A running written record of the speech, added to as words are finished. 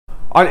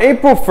On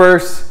April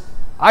 1st,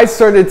 I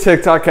started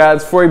TikTok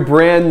ads for a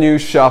brand new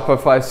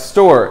Shopify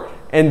store.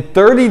 In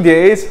 30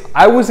 days,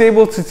 I was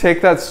able to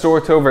take that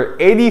store to over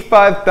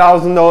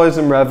 $85,000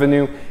 in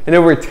revenue and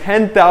over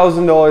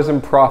 $10,000 in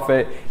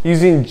profit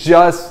using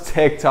just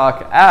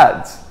TikTok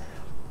ads.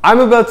 I'm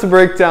about to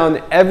break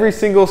down every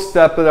single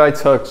step that I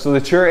took so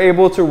that you're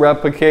able to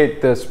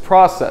replicate this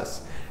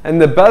process.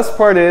 And the best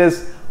part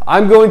is,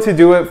 I'm going to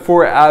do it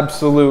for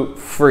absolute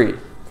free.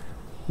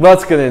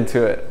 Let's get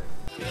into it.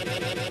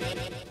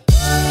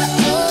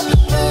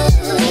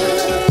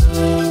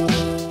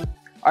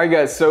 Alright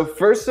guys, so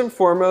first and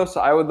foremost,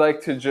 I would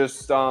like to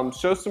just show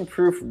some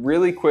proof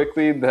really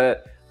quickly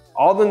that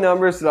all the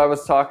numbers that I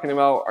was talking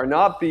about are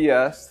not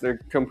BS, they're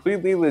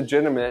completely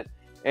legitimate,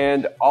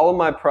 and all of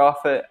my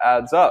profit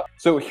adds up.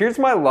 So here's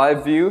my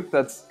live view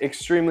that's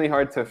extremely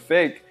hard to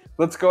fake.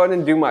 Let's go ahead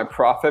and do my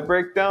profit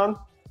breakdown.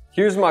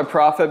 Here's my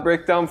profit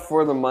breakdown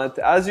for the month.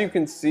 As you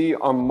can see,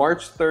 on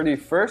March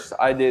 31st,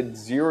 I did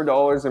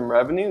 $0 in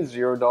revenue,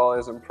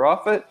 $0 in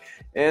profit,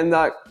 and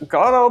that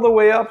got all the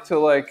way up to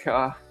like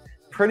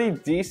pretty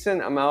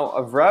decent amount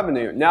of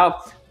revenue.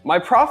 Now, my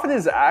profit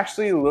is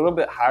actually a little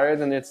bit higher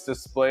than it's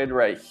displayed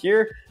right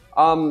here.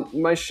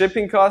 My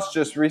shipping costs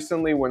just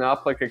recently went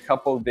up like a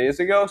couple of days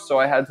ago, so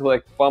I had to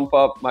like bump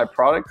up my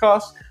product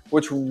costs,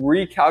 which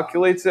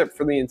recalculates it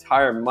for the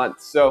entire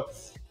month. So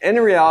in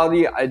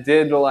reality, I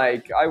did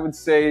like, I would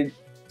say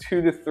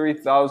 $2,000 to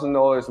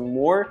 $3,000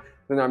 more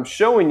than I'm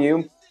showing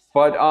you.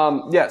 But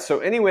yeah, so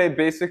anyway,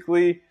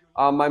 basically,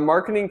 my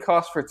marketing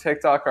costs for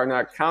TikTok are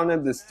not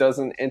counted. This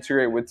doesn't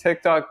integrate with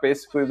TikTok.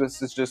 Basically,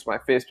 this is just my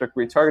Facebook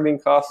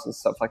retargeting costs and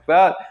stuff like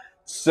that.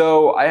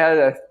 So I had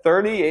a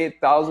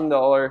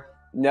 $38,000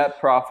 net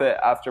profit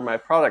after my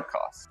product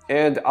costs.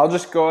 And I'll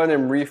just go ahead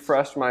and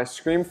refresh my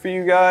screen for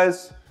you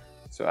guys.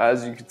 So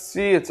as you can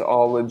see, it's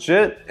all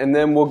legit. And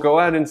then we'll go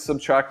ahead and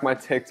subtract my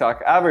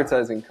TikTok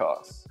advertising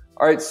costs.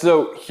 All right,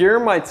 so here are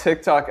my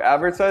TikTok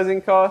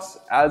advertising costs.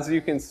 As you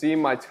can see,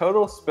 my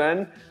total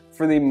spend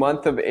for the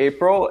month of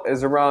April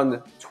is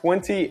around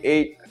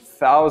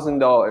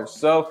 $28,000.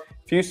 So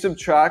if you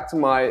subtract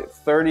my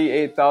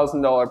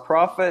 $38,000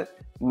 profit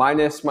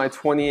minus my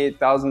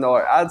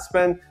 $28,000 ad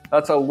spend,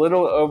 that's a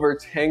little over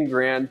 10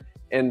 grand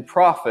in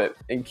profit.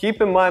 And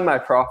keep in mind, my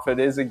profit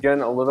is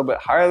again a little bit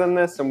higher than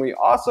this, and we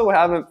also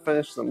haven't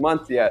finished the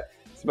month yet.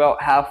 It's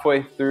about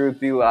halfway through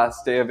the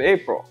last day of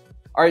April.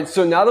 All right,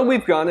 so now that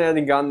we've gone ahead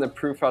and gotten the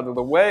proof out of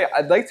the way,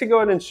 I'd like to go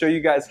ahead and show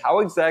you guys how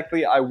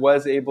exactly I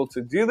was able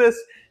to do this.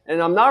 And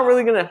I'm not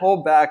really gonna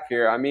hold back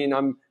here. I mean,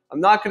 I'm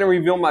not gonna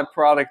reveal my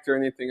product or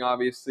anything,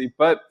 obviously,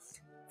 but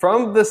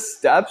from the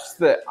steps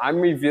that I'm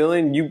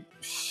revealing, you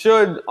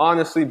should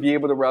honestly be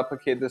able to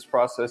replicate this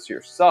process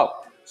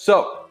yourself.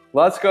 So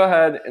let's go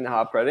ahead and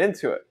hop right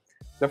into it.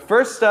 The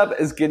first step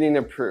is getting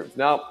approved.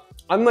 Now,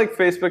 unlike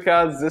Facebook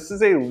ads, this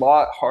is a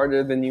lot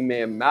harder than you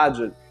may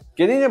imagine.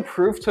 Getting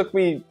approved took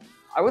me,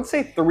 I would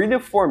say 3 to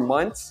 4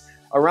 months,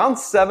 around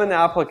 7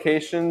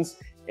 applications,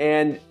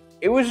 and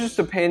it was just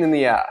a pain in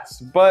the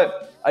ass.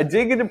 But I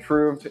did get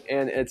approved,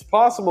 and it's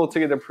possible to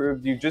get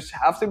approved. You just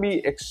have to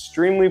be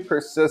extremely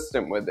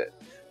persistent with it.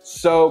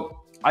 So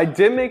I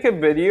did make a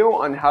video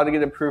on how to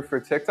get approved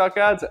for TikTok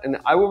ads, and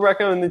I would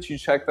recommend that you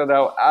check that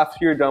out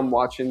after you're done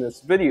watching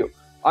this video.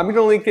 I'm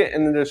gonna link it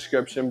in the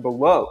description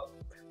below.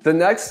 The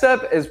next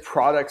step is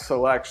product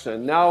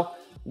selection. Now,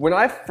 when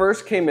I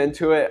first came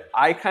into it,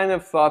 I kind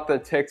of thought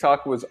that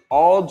TikTok was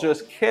all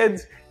just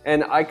kids,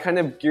 and I kind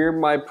of geared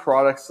my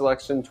product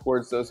selection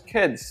towards those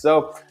kids.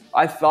 So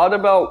I thought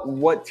about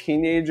what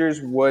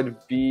teenagers would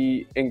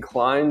be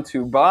inclined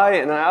to buy,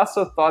 and I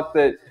also thought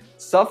that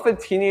stuff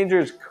that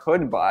teenagers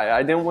could buy.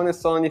 I didn't want to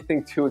sell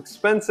anything too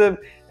expensive,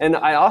 and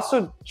I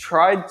also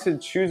tried to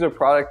choose a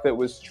product that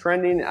was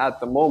trending at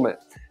the moment.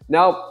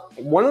 Now,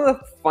 one of the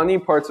funny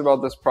parts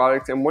about this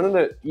product, and one of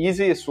the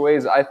easiest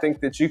ways I think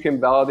that you can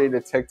validate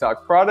a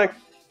TikTok product,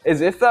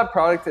 is if that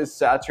product is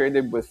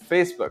saturated with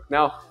Facebook.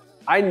 Now,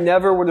 I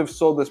never would have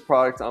sold this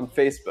product on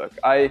Facebook.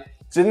 I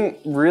didn't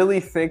really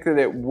think that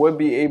it would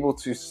be able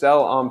to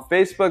sell on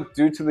Facebook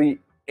due to the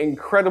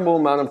incredible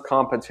amount of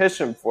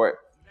competition for it.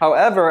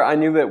 However, I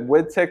knew that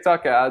with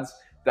TikTok ads,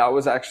 that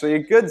was actually a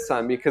good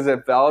sign because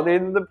it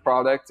validated the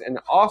product, and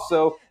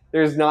also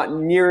there's not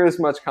near as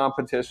much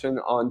competition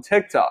on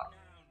TikTok.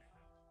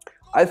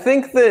 I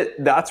think that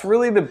that's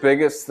really the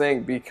biggest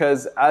thing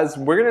because, as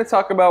we're going to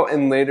talk about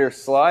in later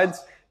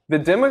slides, the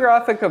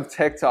demographic of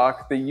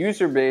TikTok, the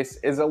user base,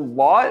 is a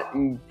lot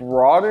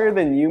broader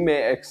than you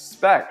may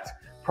expect.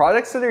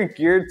 Products that are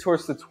geared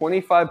towards the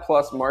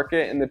 25+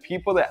 market and the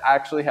people that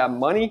actually have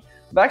money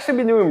have actually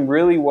been doing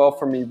really well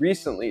for me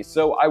recently.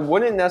 So I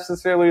wouldn't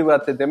necessarily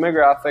let the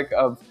demographic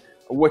of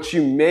what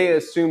you may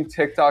assume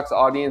TikTok's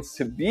audience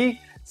to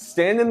be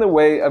stand in the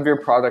way of your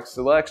product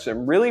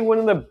selection. Really, one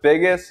of the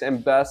biggest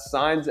and best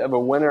signs of a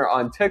winner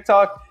on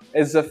TikTok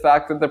is the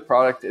fact that the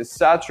product is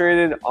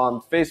saturated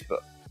on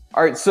Facebook.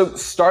 All right, so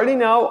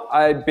starting out,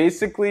 I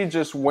basically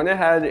just went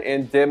ahead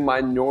and did my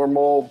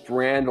normal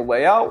brand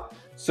layout.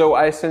 So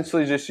I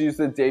essentially just used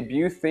the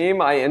debut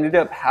theme. I ended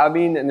up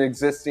having an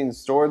existing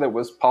store that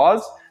was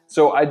paused.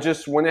 So I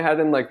just went ahead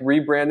and like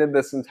rebranded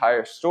this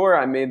entire store.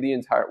 I made the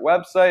entire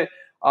website,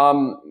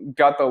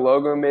 got the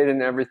logo made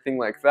and everything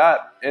like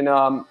that. And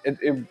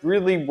it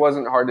really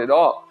wasn't hard at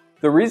all.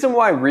 The reason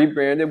why I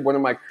rebranded one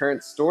of my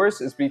current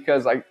stores is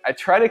because I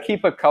try to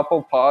keep a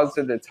couple paused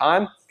at a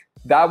time.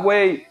 That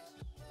way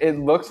it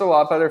looks a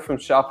lot better from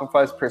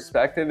Shopify's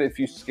perspective if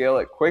you scale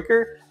it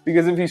quicker.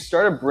 Because if you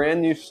start a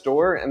brand new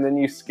store and then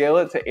you scale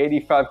it to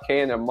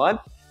 85K in a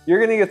month,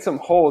 you're gonna get some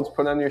holds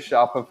put on your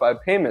Shopify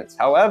payments.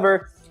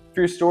 However, if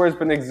your store has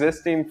been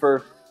existing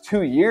for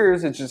 2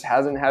 years, it just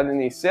hasn't had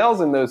any sales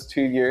in those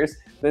 2 years,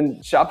 then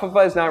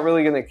Shopify is not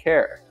really gonna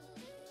care.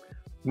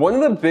 One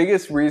of the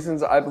biggest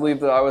reasons I believe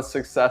that I was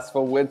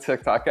successful with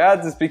TikTok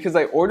ads is because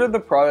I ordered the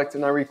product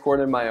and I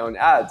recorded my own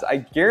ads. I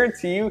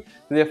guarantee you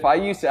that if I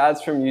used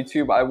ads from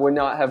YouTube, I would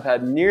not have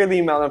had near the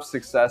amount of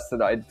success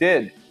that I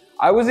did.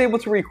 I was able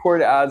to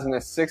record ads in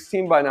a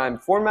 16:9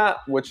 format,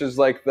 which is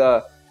like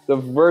the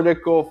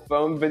vertical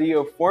phone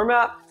video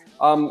format.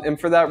 And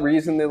for that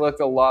reason, they looked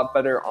a lot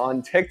better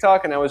on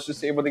TikTok, and I was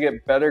just able to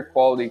get better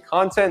quality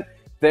content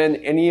than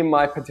any of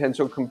my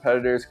potential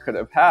competitors could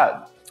have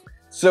had.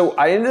 So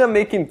I ended up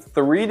making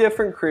 3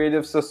 different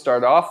creatives to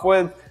start off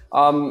with.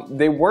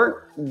 They weren't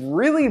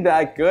really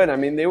that good. I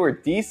mean, they were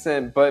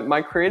decent, but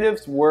my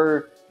creatives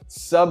were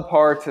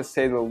subpar to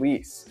say the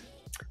least.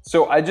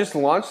 So I just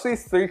launched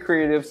these 3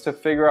 creatives to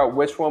figure out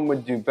which one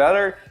would do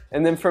better.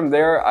 And then from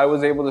there, I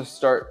was able to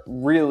start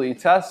really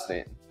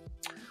testing.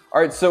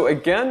 All right, so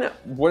again,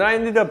 what I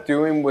ended up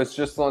doing was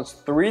just launch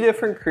 3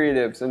 different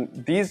creatives, and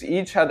these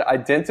each had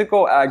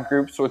identical ad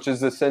groups, which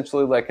is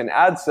essentially like an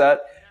ad set.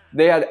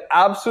 They had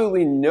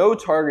absolutely no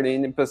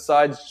targeting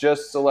besides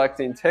just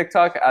selecting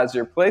TikTok as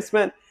your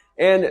placement,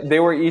 and they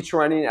were each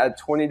running at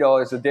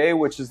 $20 a day,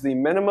 which is the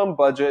minimum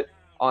budget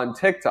on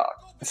TikTok.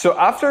 So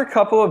after a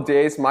couple of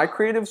days, my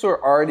creatives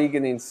were already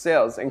getting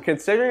sales, and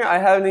considering I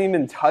hadn't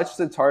even touched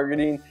the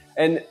targeting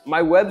and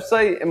my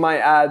website and my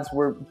ads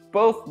were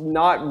both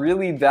not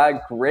really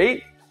that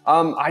great,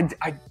 I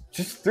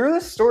just threw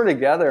the store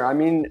together. I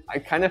mean, I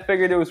kind of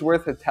figured it was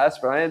worth a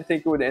test, but I didn't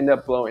think it would end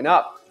up blowing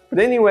up. But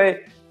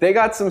anyway, they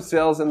got some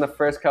sales in the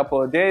first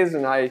couple of days,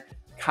 and I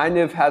kind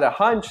of had a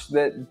hunch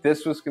that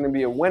this was going to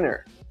be a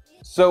winner.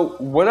 So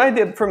what I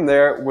did from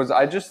there was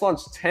I just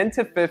launched 10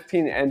 to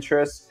 15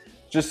 interests,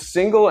 just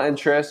single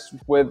interests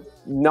with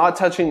not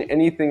touching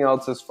anything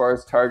else as far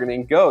as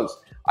targeting goes.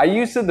 I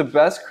used the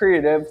best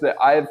creative that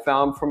I had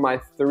found from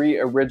my 3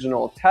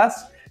 original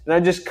tests, and I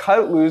just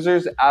cut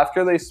losers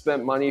after they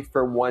spent money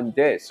for 1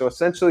 day. So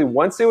essentially,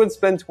 once they would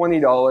spend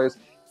 $20,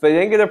 if they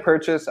didn't get a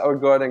purchase, I would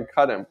go ahead and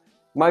cut them.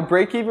 My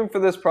break even for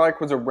this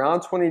product was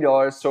around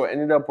 $20, so it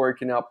ended up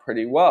working out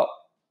pretty well.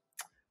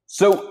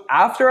 So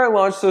after I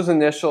launched those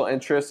initial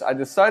interests, I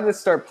decided to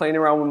start playing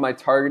around with my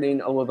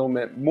targeting a little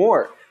bit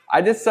more.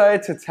 I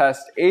decided to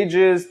test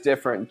ages,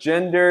 different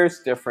genders,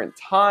 different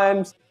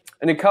times,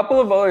 and a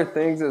couple of other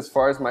things as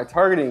far as my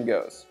targeting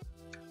goes.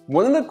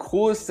 One of the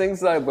coolest things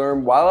that I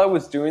learned while I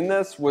was doing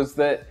this was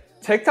that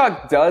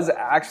TikTok does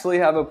actually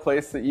have a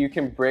place that you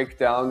can break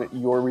down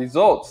your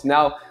results.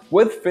 Now,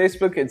 with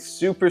Facebook, it's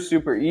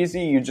super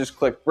easy. You just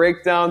click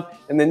breakdown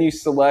and then you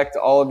select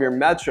all of your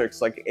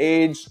metrics like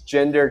age,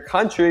 gender,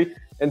 country,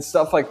 and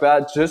stuff like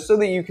that, just so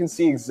that you can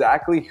see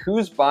exactly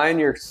who's buying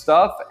your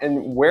stuff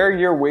and where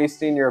you're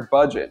wasting your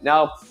budget.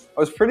 Now, I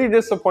was pretty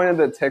disappointed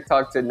that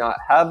TikTok did not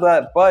have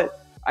that, but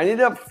I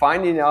ended up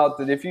finding out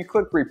that if you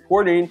click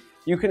reporting,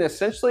 you can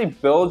essentially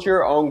build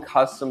your own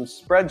custom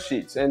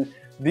spreadsheets. And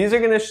these are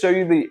gonna show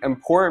you the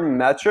important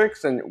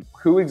metrics and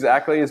who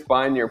exactly is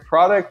buying your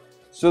product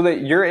so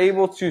that you're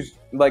able to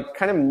like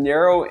kind of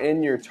narrow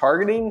in your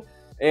targeting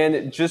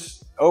and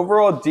just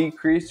overall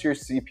decrease your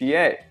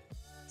CPA.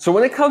 So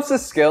when it comes to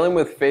scaling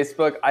with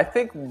Facebook, I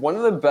think one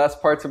of the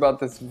best parts about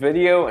this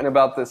video and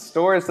about this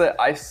store is that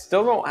I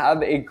still don't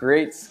have a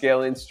great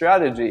scaling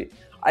strategy.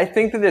 I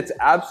think that it's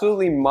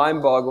absolutely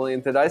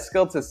mind-boggling that I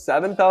scaled to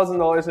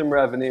 $7,000 in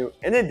revenue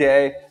in a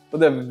day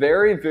with a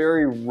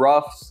very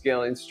rough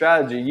scaling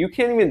strategy. You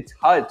can't even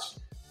touch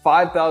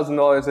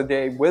 $5,000 a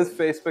day with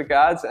Facebook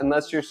ads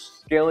unless your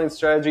scaling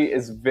strategy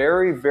is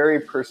very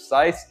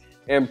precise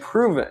and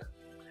proven.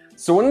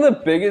 So one of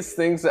the biggest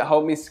things that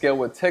helped me scale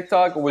with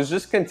TikTok was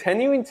just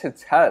continuing to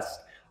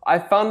test. I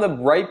found the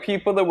right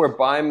people that were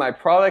buying my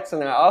products,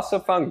 and I also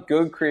found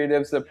good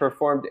creatives that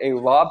performed a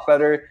lot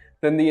better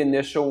than the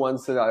initial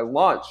ones that I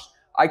launched.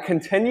 I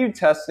continued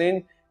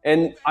testing,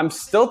 and I'm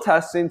still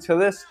testing to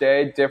this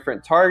day,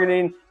 different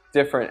targeting,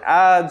 different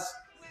ads,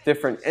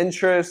 different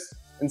interests,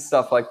 and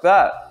stuff like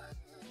that.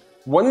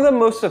 One of the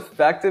most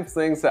effective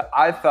things that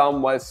I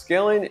found while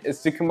scaling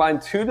is to combine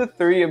 2 to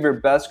 3 of your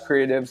best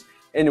creatives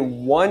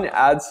in one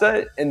ad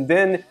set and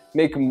then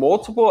make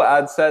multiple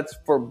ad sets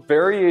for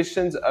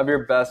variations of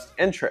your best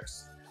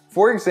interests.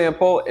 For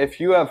example, if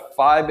you have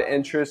 5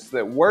 interests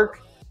that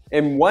work,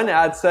 in one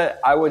ad set,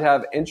 I would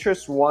have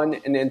interest 1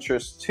 and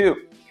interest 2.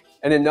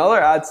 In another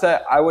ad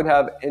set, I would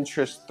have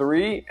interest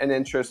 3 and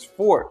interest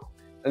 4.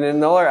 And in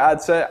another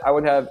ad set, I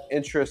would have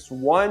interest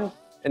 1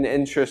 and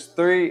interest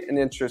 3 and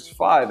interest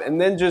 5. And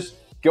then just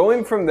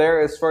going from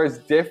there as far as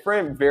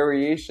different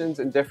variations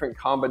and different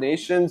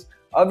combinations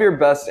of your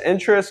best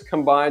interest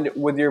combined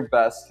with your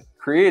best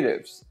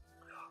creatives.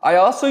 I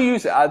also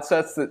use ad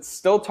sets that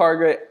still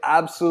target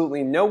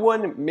absolutely no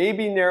one,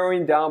 maybe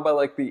narrowing down by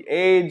like the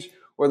age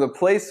or the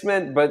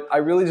placement, but I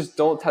really just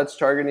don't touch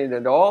targeting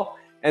at all.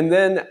 And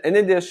then in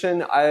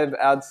addition, I have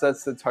ad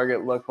sets that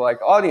target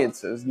lookalike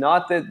audiences.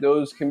 Not that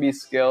those can be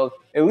scaled,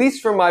 at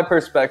least from my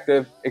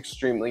perspective,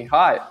 extremely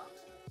high.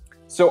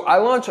 So I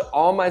launch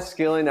all my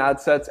scaling ad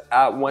sets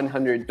at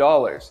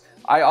 $100.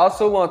 I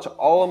also launch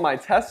all of my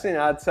testing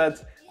ad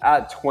sets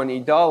at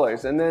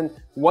 $20. And then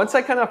once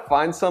I kind of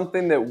find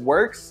something that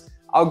works,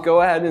 I'll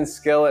go ahead and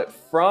scale it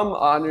from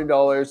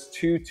 $100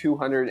 to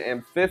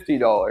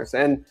 $250.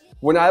 And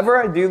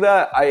whenever I do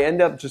that, I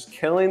end up just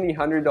killing the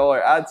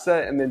 $100 ad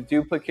set and then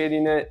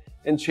duplicating it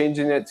and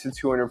changing it to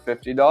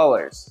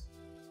 $250.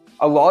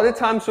 A lot of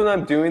times when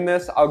I'm doing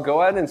this, I'll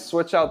go ahead and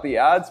switch out the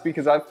ads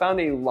because I've found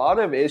a lot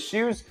of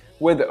issues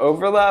with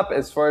overlap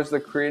as far as the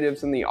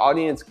creatives and the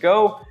audience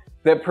go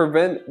that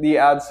prevent the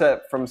ad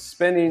set from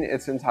spending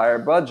its entire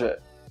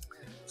budget.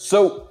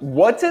 So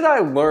what did I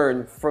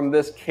learn from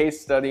this case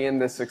study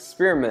and this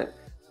experiment?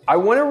 I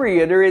want to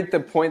reiterate the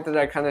point that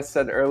I kind of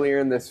said earlier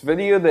in this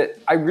video that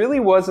I really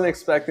wasn't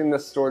expecting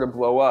this store to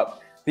blow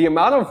up. The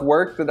amount of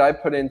work that I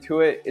put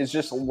into it is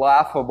just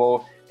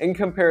laughable in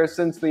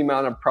comparison to the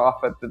amount of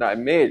profit that I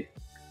made.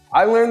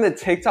 I learned that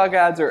TikTok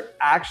ads are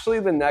actually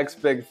the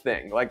next big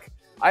thing. Like,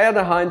 I had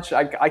a hunch,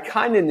 I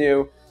kind of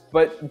knew,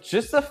 but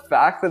just the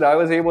fact that I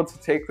was able to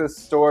take this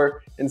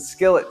store and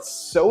scale it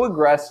so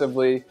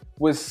aggressively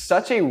with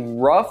such a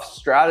rough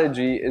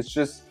strategy is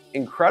just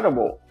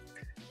incredible.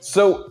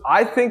 So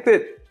I think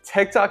that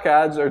TikTok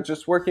ads are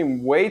just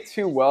working way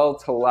too well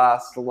to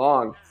last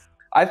long.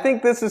 I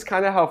think this is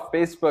kind of how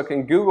Facebook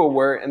and Google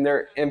were in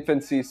their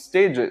infancy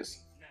stages.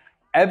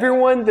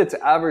 Everyone that's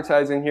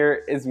advertising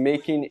here is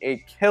making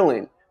a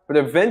killing, but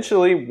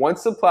eventually,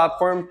 once the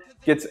platform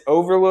gets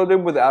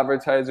overloaded with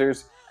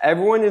advertisers,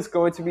 everyone is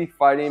going to be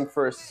fighting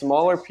for a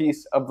smaller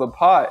piece of the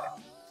pie.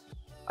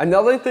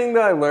 Another thing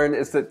that I learned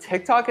is that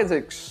TikTok is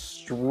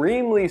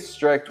extremely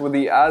strict with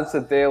the ads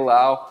that they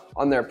allow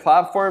on their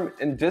platform,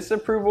 and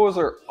disapprovals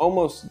are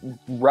almost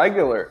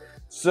regular.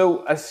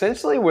 So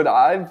essentially what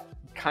I've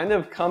kind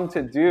of come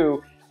to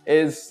do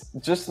is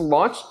just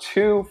launch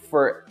 2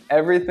 for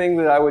everything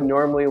that I would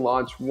normally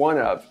launch 1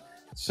 of.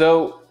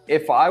 So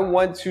if I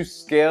want to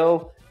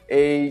scale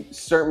a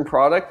certain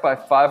product by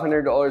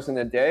 $500 in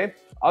a day,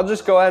 I'll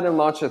just go ahead and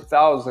launch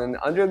 1,000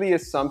 under the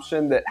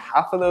assumption that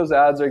half of those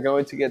ads are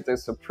going to get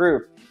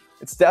disapproved.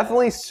 It's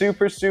definitely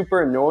super,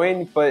 super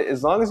annoying, but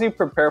as long as you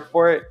prepare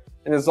for it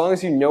and as long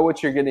as you know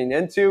what you're getting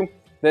into,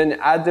 then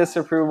ad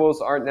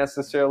disapprovals aren't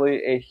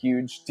necessarily a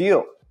huge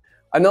deal.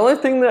 Another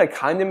thing that I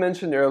kind of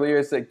mentioned earlier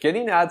is that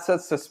getting ad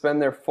sets to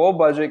spend their full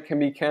budget can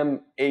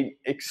become an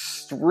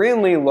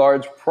extremely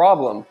large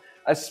problem,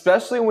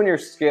 especially when you're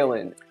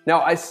scaling.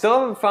 Now, I still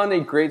haven't found a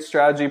great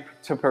strategy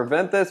to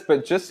prevent this,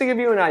 but just to give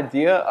you an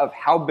idea of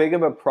how big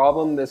of a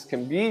problem this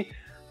can be,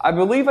 I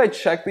believe I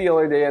checked the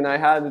other day and I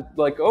had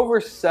like over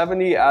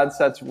 70 ad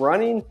sets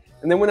running.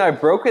 And then when I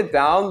broke it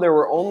down, there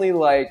were only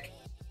like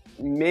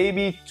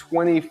maybe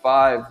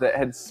 25 that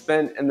had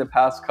spent in the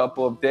past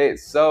couple of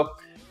days. So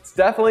it's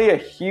definitely a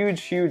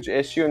huge, huge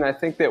issue. And I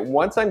think that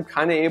once I'm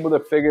kind of able to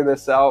figure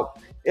this out,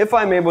 if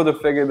I'm able to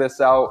figure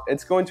this out,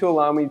 it's going to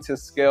allow me to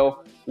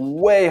scale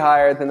way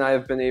higher than I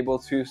have been able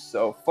to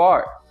so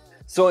far.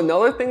 So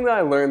another thing that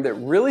I learned that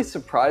really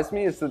surprised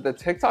me is that the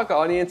TikTok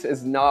audience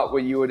is not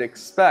what you would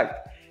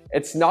expect.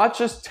 It's not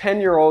just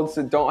 10-year-olds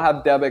that don't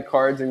have debit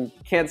cards and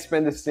can't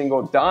spend a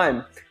single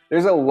dime.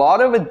 There's a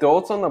lot of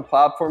adults on the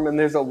platform and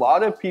there's a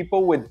lot of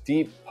people with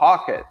deep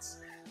pockets.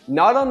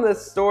 Not on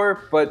this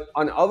store, but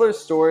on other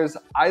stores,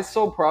 I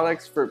sold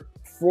products for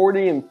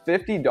 $40 and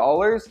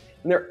 $50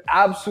 and they're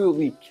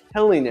absolutely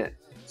killing it.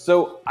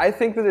 So I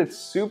think that it's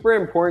super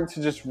important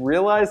to just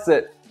realize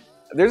that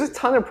there's a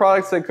ton of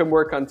products that can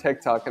work on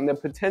TikTok and the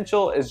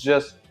potential is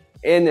just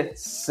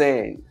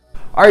insane.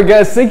 Alright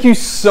guys, thank you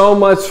so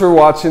much for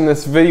watching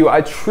this video. I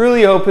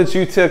truly hope that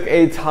you took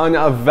a ton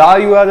of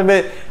value out of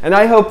it, and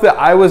I hope that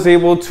I was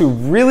able to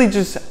really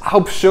just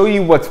help show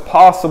you what's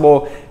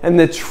possible and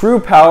the true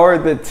power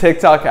that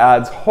TikTok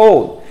ads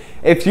hold.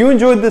 If you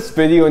enjoyed this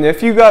video and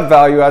if you got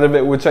value out of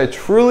it, which I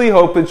truly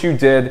hope that you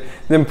did,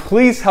 then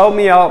please help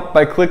me out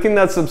by clicking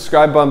that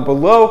subscribe button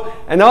below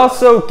and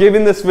also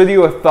giving this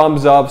video a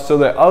thumbs up so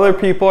that other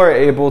people are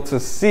able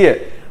to see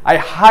it. I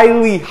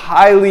highly,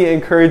 highly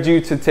encourage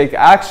you to take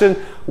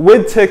action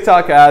with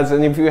TikTok ads,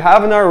 and if you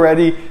haven't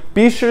already,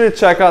 be sure to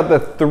check out the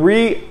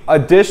 3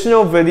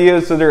 additional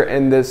videos that are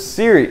in this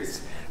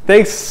series.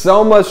 Thanks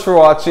so much for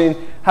watching.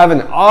 Have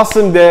an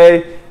awesome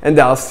day, and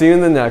I'll see you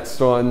in the next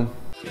one.